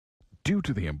Due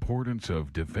to the importance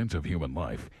of defense of human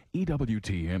life,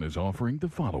 EWTN is offering the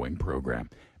following program.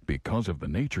 Because of the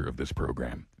nature of this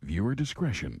program, viewer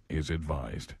discretion is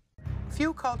advised.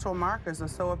 Few cultural markers are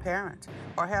so apparent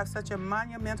or have such a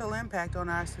monumental impact on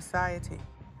our society.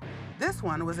 This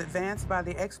one was advanced by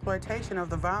the exploitation of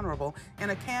the vulnerable in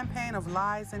a campaign of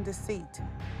lies and deceit.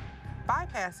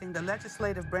 Bypassing the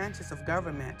legislative branches of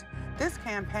government, this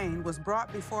campaign was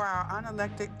brought before our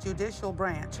unelected judicial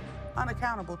branch,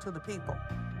 unaccountable to the people.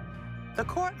 The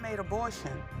court made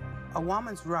abortion a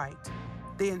woman's right,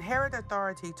 the inherent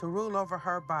authority to rule over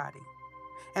her body,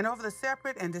 and over the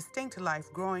separate and distinct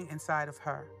life growing inside of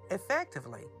her.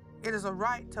 Effectively, it is a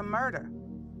right to murder.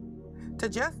 To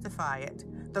justify it,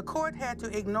 the court had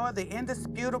to ignore the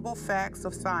indisputable facts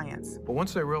of science. But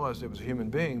once they realized it was a human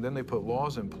being, then they put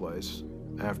laws in place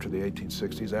after the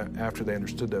 1860s, after they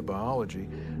understood that biology.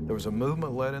 There was a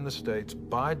movement led in the states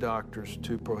by doctors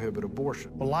to prohibit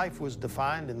abortion. Well, life was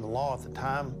defined in the law at the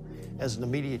time as an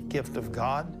immediate gift of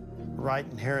God, a right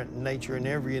inherent in nature in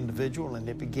every individual, and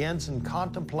it begins in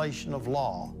contemplation of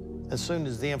law as soon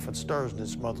as the infant stirs in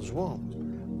its mother's womb.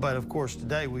 But of course,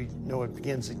 today we know it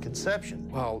begins at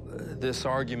conception. Well, this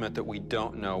argument that we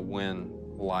don't know when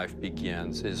life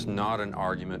begins is not an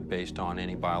argument based on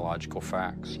any biological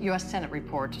facts. U.S. Senate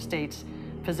report states,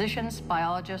 physicians,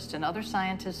 biologists, and other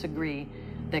scientists agree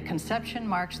that conception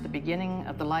marks the beginning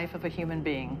of the life of a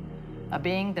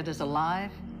being that is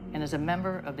alive and is a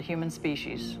member of the human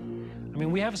species. I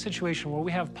mean, we have a situation where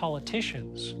we have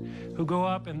politicians who go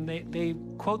up and they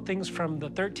quote things from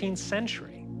the 13th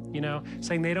century, you know,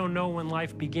 saying they don't know when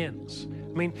life begins.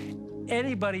 I mean,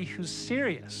 anybody who's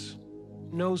serious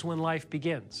knows when life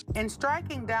begins. In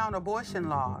striking down abortion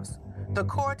laws, the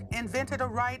court invented a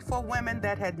right for women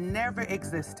that had never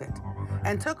existed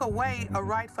and took away a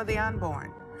right for the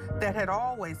unborn that had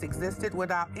always existed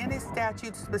without any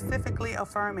statute specifically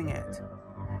affirming it.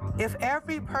 If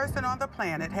every person on the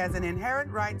planet has an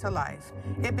inherent right to life,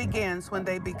 it begins when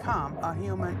they become a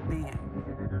human being.